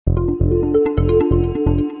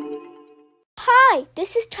Hi,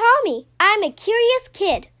 this is Tommy. I'm a curious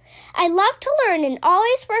kid. I love to learn and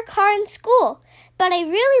always work hard in school, but I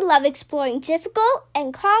really love exploring difficult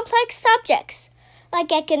and complex subjects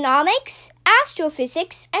like economics,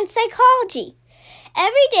 astrophysics, and psychology.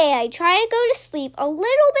 Every day I try to go to sleep a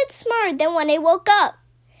little bit smarter than when I woke up.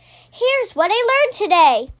 Here's what I learned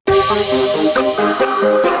today.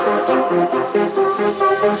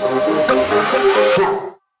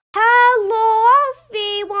 Hello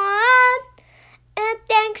everyone, and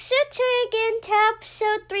thanks for tuning in to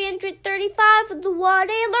episode 335 of the What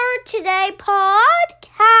I Learned Today podcast.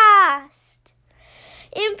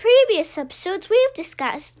 In previous episodes, we've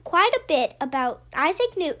discussed quite a bit about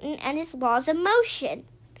Isaac Newton and his laws of motion.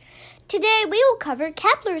 Today, we will cover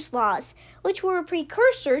Kepler's laws, which were a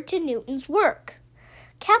precursor to Newton's work.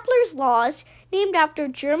 Kepler's laws, named after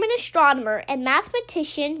German astronomer and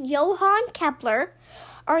mathematician Johann Kepler,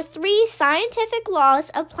 are 3 scientific laws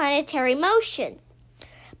of planetary motion.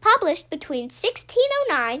 Published between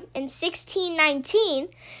 1609 and 1619,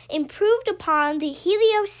 improved upon the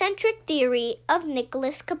heliocentric theory of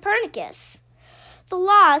Nicholas Copernicus. The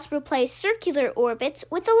laws replace circular orbits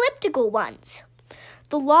with elliptical ones.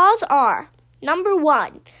 The laws are: number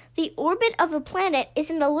 1, the orbit of a planet is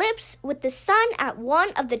an ellipse with the sun at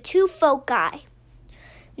one of the 2 foci.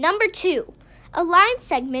 Number 2, a line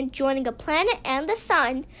segment joining a planet and the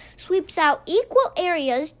sun sweeps out equal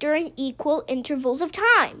areas during equal intervals of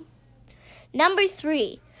time. Number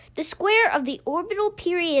 3, the square of the orbital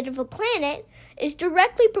period of a planet is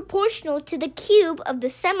directly proportional to the cube of the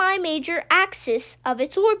semi-major axis of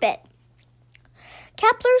its orbit.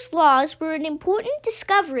 Kepler's laws were an important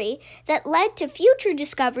discovery that led to future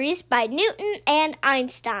discoveries by Newton and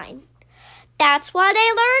Einstein. That's what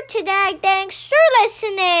I learned today. Thanks for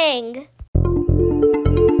listening.